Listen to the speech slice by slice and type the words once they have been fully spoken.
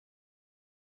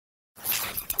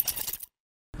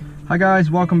Hi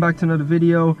guys, welcome back to another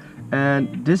video,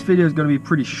 and this video is going to be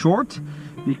pretty short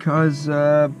because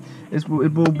I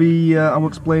will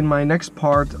explain my next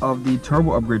part of the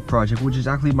turbo upgrade project, which is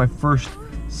actually my first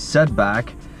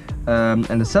setback.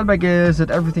 And the setback is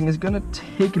that everything is going to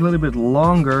take a little bit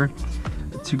longer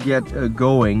to get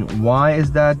going. Why is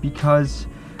that? Because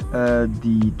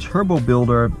the turbo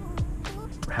builder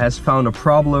has found a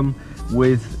problem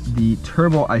with the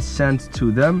turbo I sent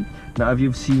to them. Now, if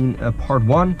you've seen part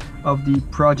 1 of the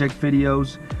project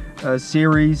videos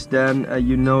series, then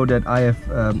you know that I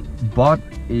have bought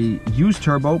a used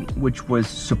turbo which was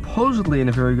supposedly in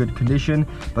a very good condition,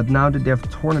 but now that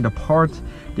they've torn it apart,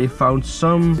 they found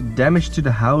some damage to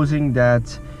the housing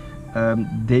that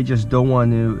they just don't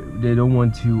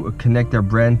want to connect their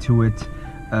brand to it.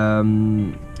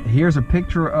 Here's a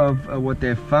picture of what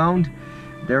they found.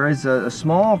 There is a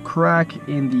small crack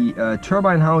in the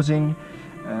turbine housing,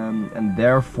 and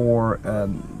therefore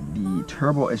the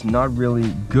turbo is not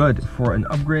really good for an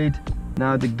upgrade.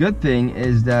 Now, the good thing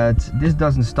is that this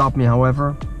doesn't stop me,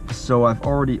 however, so I've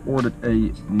already ordered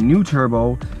a new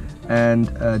turbo, and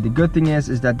the good thing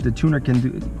is that the tuner can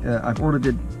do. I've ordered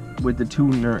it with the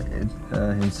tuner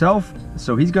himself,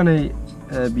 so he's gonna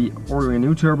be ordering a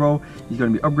new turbo. He's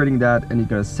gonna be upgrading that, and he's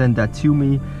gonna send that to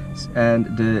me. And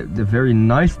the very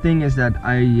nice thing is that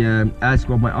I asked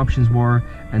what my options were,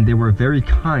 and they were very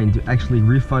kind to actually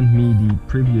refund me the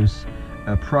previous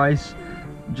price.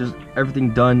 Just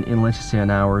everything done in, let's just say,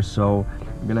 an hour. So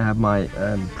I'm gonna have my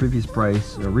previous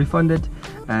price refunded.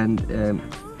 And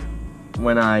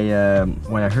when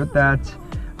I heard that,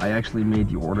 I actually made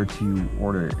the order to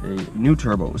order a new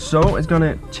turbo. So it's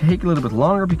gonna take a little bit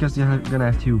longer because you're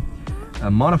gonna have to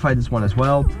modify this one as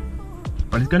well.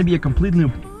 But it's gonna be a completely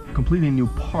new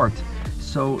part,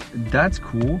 so that's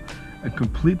cool. A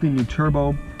completely new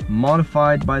turbo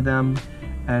modified by them,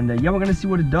 and yeah, we're gonna see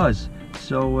what it does.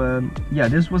 So yeah,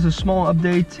 this was a small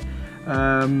update.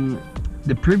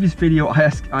 The previous video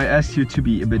I asked you to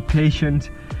be a bit patient.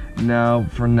 Now,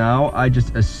 for now, I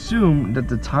just assume that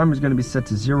the timer is going to be set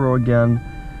to 0 again.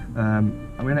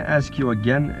 I'm going to ask you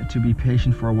again to be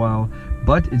patient for a while,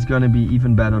 but it's going to be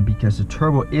even better because the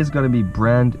turbo is going to be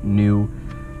brand new.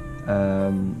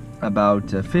 About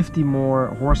 50 more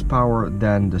horsepower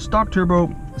than the stock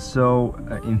turbo. So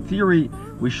in theory,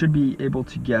 we should be able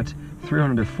to get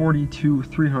 340 to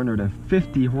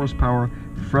 350 horsepower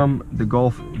from the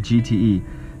Golf GTE.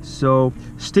 So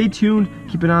stay tuned,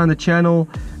 keep an eye on the channel,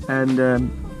 and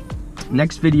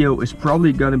next video is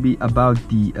probably going to be about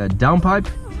the downpipe,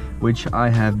 which I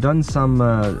have done some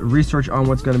research on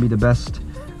what's going to be the best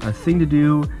thing to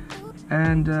do.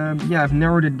 And yeah, I've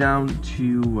narrowed it down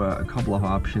to a couple of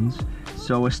options.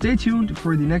 So stay tuned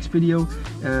for the next video,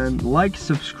 and like,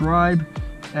 subscribe,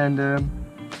 and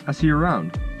I'll see you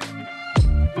around.